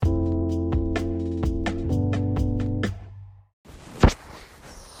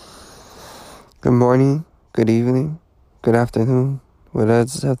Good morning, good evening, good afternoon,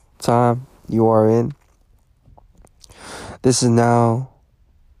 whatever time you are in. This is now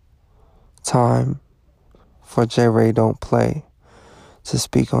time for J. Ray Don't Play to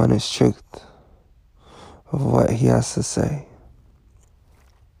speak on his truth of what he has to say.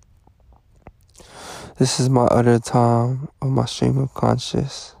 This is my utter time of my stream of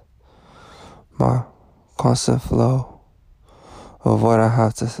conscious, my constant flow of what I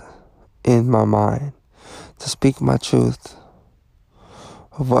have to in my mind to speak my truth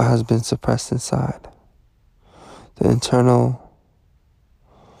of what has been suppressed inside. The internal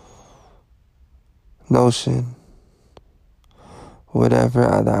notion, whatever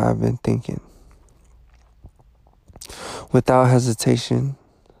that I've been thinking. Without hesitation,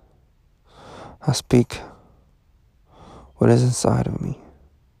 I speak what is inside of me.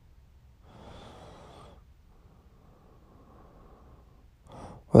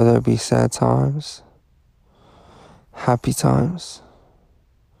 Whether it be sad times, happy times,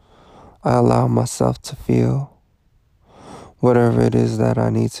 I allow myself to feel whatever it is that I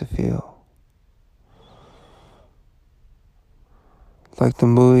need to feel. Like the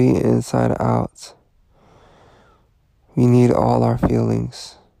movie Inside Out, we need all our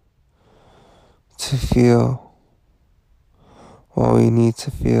feelings to feel what we need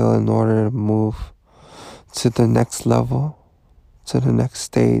to feel in order to move to the next level, to the next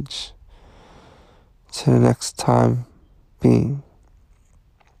stage, to the next time being.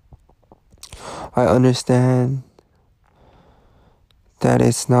 I understand that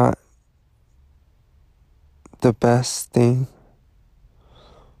it's not the best thing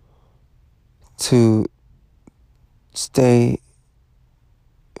to stay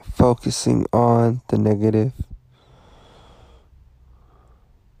focusing on the negative,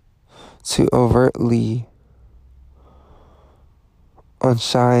 to overtly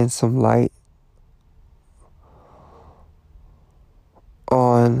shine some light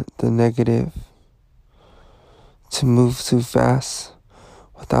on the negative, to move too fast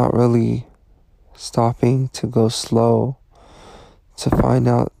without really stopping to go slow, to find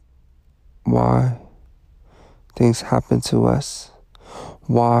out why things happen to us,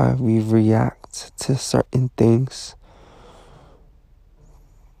 why we react to certain things.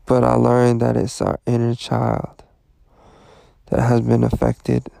 But I learned that it's our inner child that has been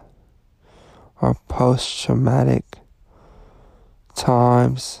affected, our post-traumatic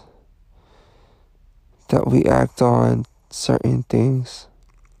times that we act on certain things.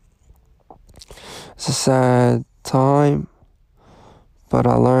 It's a sad time, but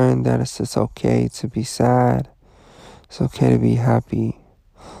I learned that it's okay to be sad. It's okay to be happy.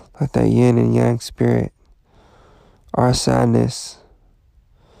 Like that yin and yang spirit. Our sadness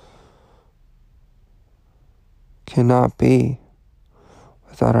cannot be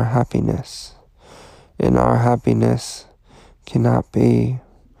without our happiness. And our happiness cannot be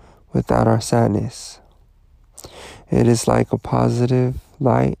without our sadness. It is like a positive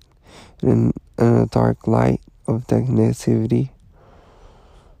light and a dark light of negativity.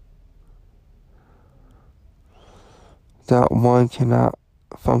 That one cannot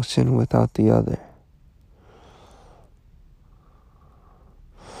function without the other.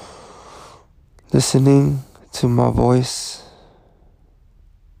 Listening to my voice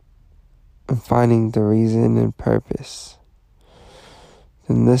and finding the reason and purpose.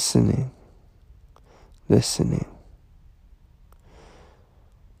 Then listening.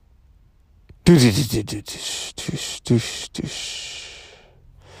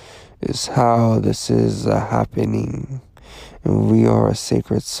 Is how this is happening. And we are a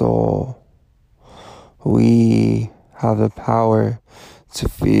sacred soul. We have the power to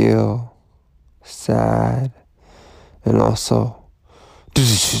feel sad and also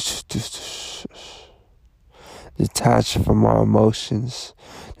detach from our emotions,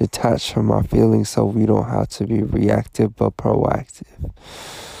 detach from our feelings so we don't have to be reactive but proactive.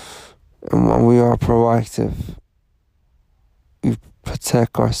 And when we are proactive, we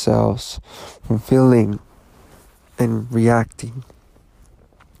protect ourselves from feeling and reacting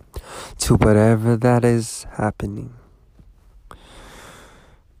to whatever that is happening.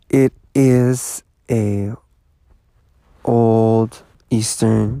 It is a old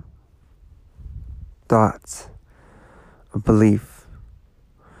Eastern thought, a belief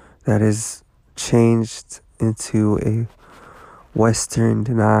that is changed into a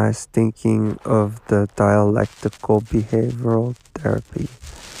Westernized thinking of the dialectical behavioral therapy.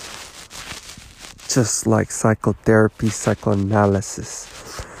 Just like psychotherapy, psychoanalysis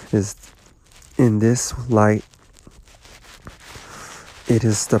is in this light. It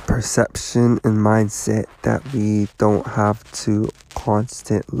is the perception and mindset that we don't have to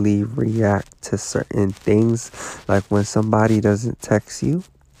constantly react to certain things. Like when somebody doesn't text you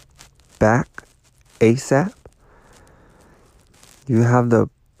back ASAP, you have the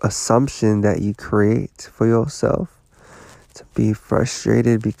assumption that you create for yourself to be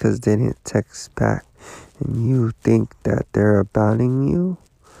frustrated because they didn't text back, and you think that they're abandoning you.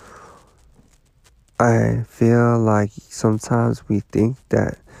 I feel like sometimes we think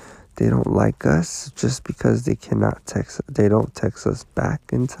that they don't like us just because they don't text us back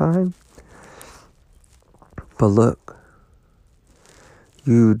in time. But look,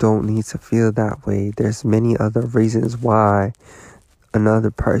 you don't need to feel that way. There's many other reasons why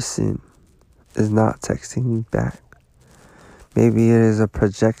another person is not texting you back. Maybe it is a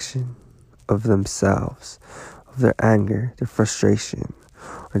projection of themselves, of their anger, their frustration,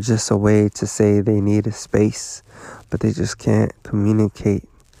 or just a way to say they need a space, but they just can't communicate.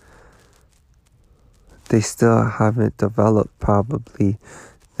 They still haven't developed probably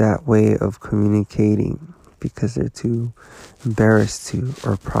that way of communicating because they're too embarrassed to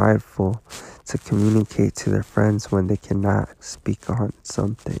or prideful to communicate to their friends when they cannot speak on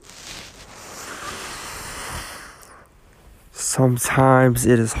something. Sometimes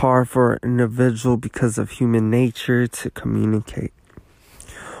it is hard for an individual because of human nature to communicate.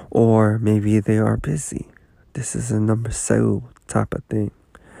 Or maybe they are busy. This is a number so type of thing.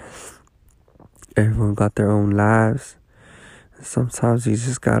 Everyone got their own lives. Sometimes you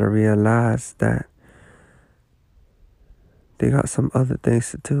just gotta realize that they got some other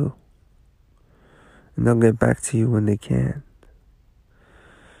things to do. And they'll get back to you when they can.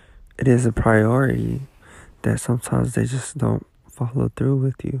 It is a priority that sometimes they just don't follow through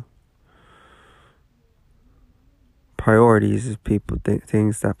with you. Priorities is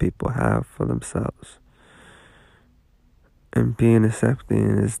things that people have for themselves. And being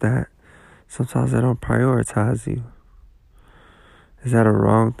accepting is that sometimes they don't prioritize you. Is that a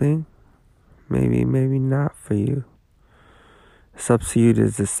wrong thing? Maybe not for you. It's up to you to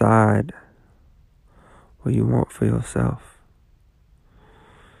decide what you want for yourself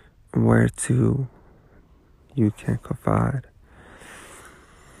and where to you can confide.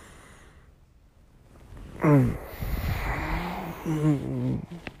 I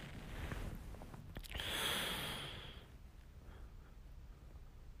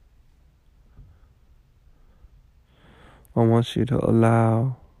want you to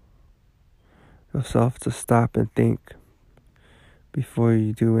allow yourself to stop and think before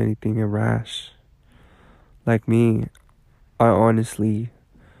you do anything rash. Like me, I honestly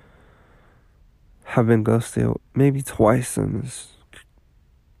have been ghosted maybe twice in this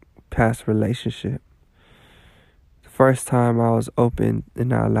past relationship. The first time I was open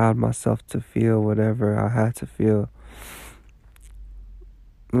and I allowed myself to feel whatever I had to feel.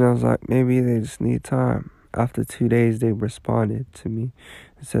 And I was like, maybe they just need time. After 2 days, they responded to me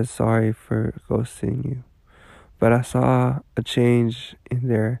and said, sorry for ghosting you. But I saw a change in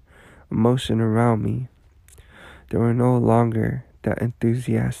their emotion around me. They were no longer that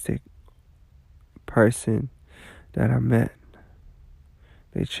enthusiastic person that I met.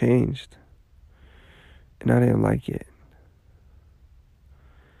 They changed. And I didn't like it.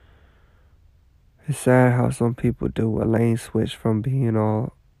 It's sad how some people do a lane switch from being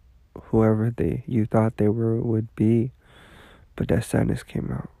all whoever you thought they would be, but that sadness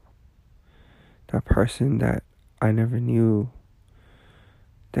came out. That person that I never knew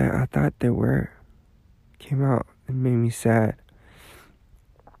that I thought they were came out and made me sad,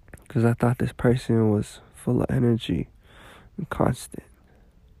 because I thought this person was full of energy and constant,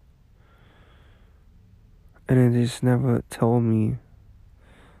 and they just never told me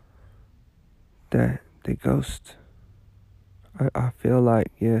that they ghost. I feel like,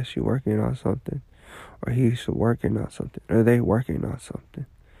 yeah, she working on something, or he's working on something, or they working on something.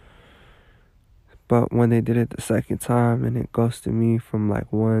 But when they did it the second time and it ghosted me from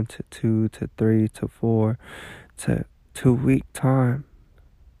like 1 to 2 to 3 to 4 to 2 week time,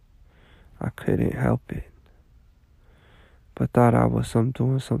 I couldn't help it, but thought I was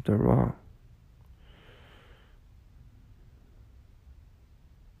doing something wrong.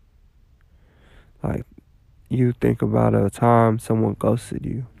 Like, you think about a time someone ghosted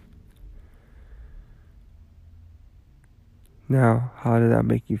you. Now, how did that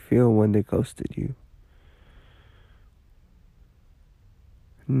make you feel when they ghosted you?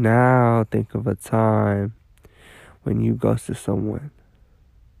 Now, think of a time when you ghosted someone.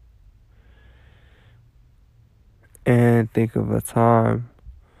 And think of a time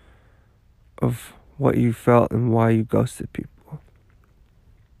of what you felt and why you ghosted people.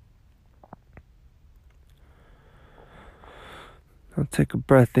 Now take a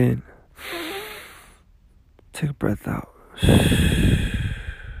breath in. Take a breath out.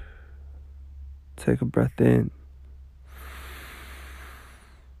 Take a breath in.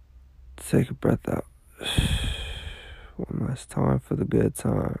 Take a breath out. One last time for the good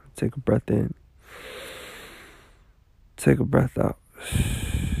time. Take a breath in. Take a breath out.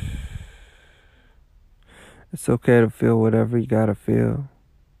 It's okay to feel whatever you gotta feel.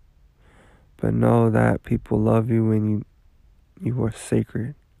 But know that people love you when you are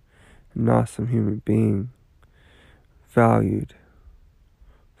sacred, an awesome human being, valued,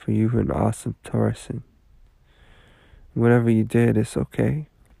 for you an awesome person. Whatever you did, it's okay.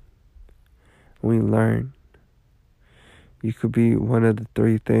 We learn. You could be one of the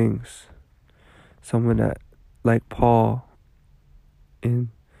three things. Someone that, like Paul in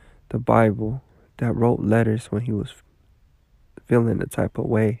the Bible, that wrote letters when he was feeling a type of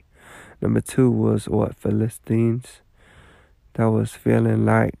way. Number 2 was Philistines, that was feeling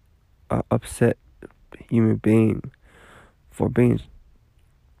like an upset human being for being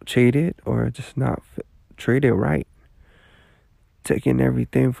cheated or just not treated right, taking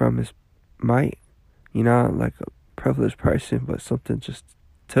everything from his might, like a privileged person, but something just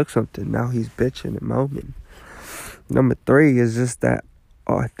took something. Now he's bitching and moaning. Number 3 is just that,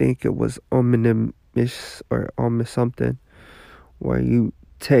 I think it was ominous or almost something, where you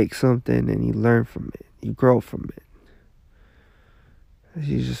take something and you learn from it, you grow from it.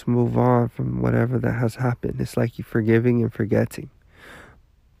 You just move on from whatever that has happened. It's like you forgiving and forgetting.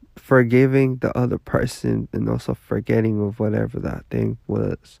 Forgiving the other person and also forgetting of whatever that thing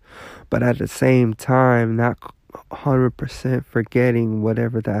was. But at the same time, not 100% forgetting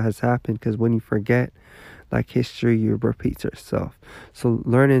whatever that has happened. Because when you forget, like history, you repeat yourself. So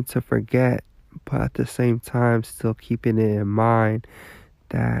learning to forget, but at the same time, still keeping it in mind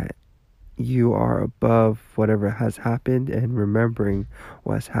that you are above whatever has happened and remembering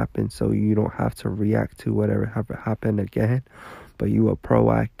what's happened, so you don't have to react to whatever happened again, but you are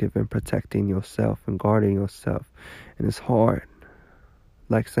proactive in protecting yourself and guarding yourself. And it's hard.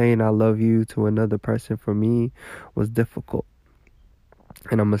 Like saying I love you to another person, for me, was difficult.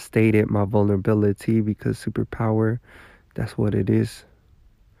 And I'm going to state it, my vulnerability, because superpower, that's what it is.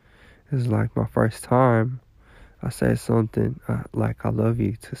 It's like my first time I said something like I love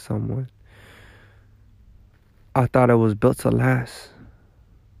you to someone. I thought it was built to last.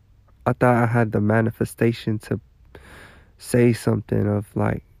 I thought I had the manifestation to say something of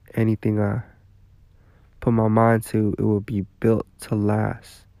like anything I put my mind to, it would be built to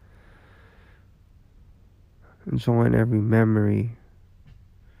last. Enjoying every memory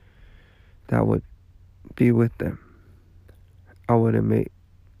that would be with them. I wanted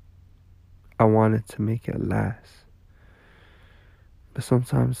to make it last. But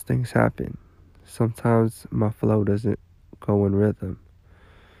sometimes things happen. Sometimes my flow doesn't go in rhythm.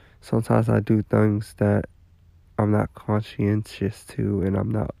 Sometimes I do things that I'm not conscientious to, and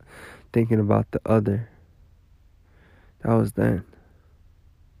I'm not thinking about the other. That was then.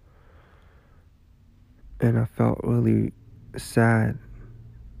 And I felt really sad.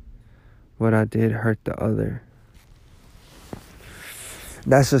 What I did hurt the other.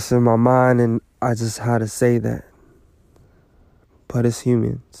 That's just in my mind, and I just had to say that. But as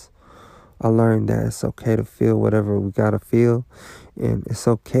humans, I learned that it's okay to feel whatever we gotta feel, and it's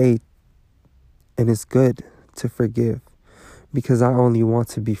okay and it's good to forgive, because I only want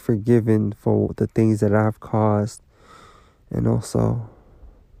to be forgiven for the things that I've caused, and also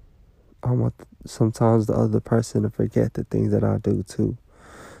I want sometimes the other person to forget the things that I do too.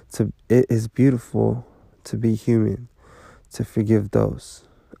 It is beautiful to be human, to forgive those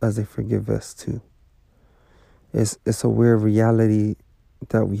as they forgive us too. It's a weird reality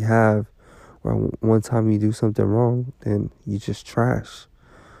that we have, where one time you do something wrong, then you just trash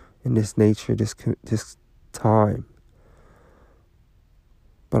in this nature, this time.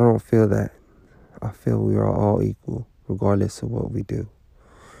 But I don't feel that. I feel we are all equal, regardless of what we do.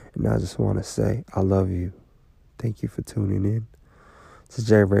 And I just want to say, I love you. Thank you for tuning in to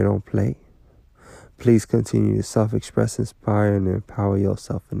J Ray Don't Play. Please continue to self-express, inspire, and empower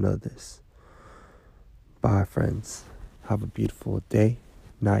yourself and others. Bye, friends. Have a beautiful day,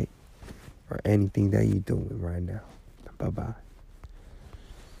 night, or anything that you're doing right now. Bye-bye.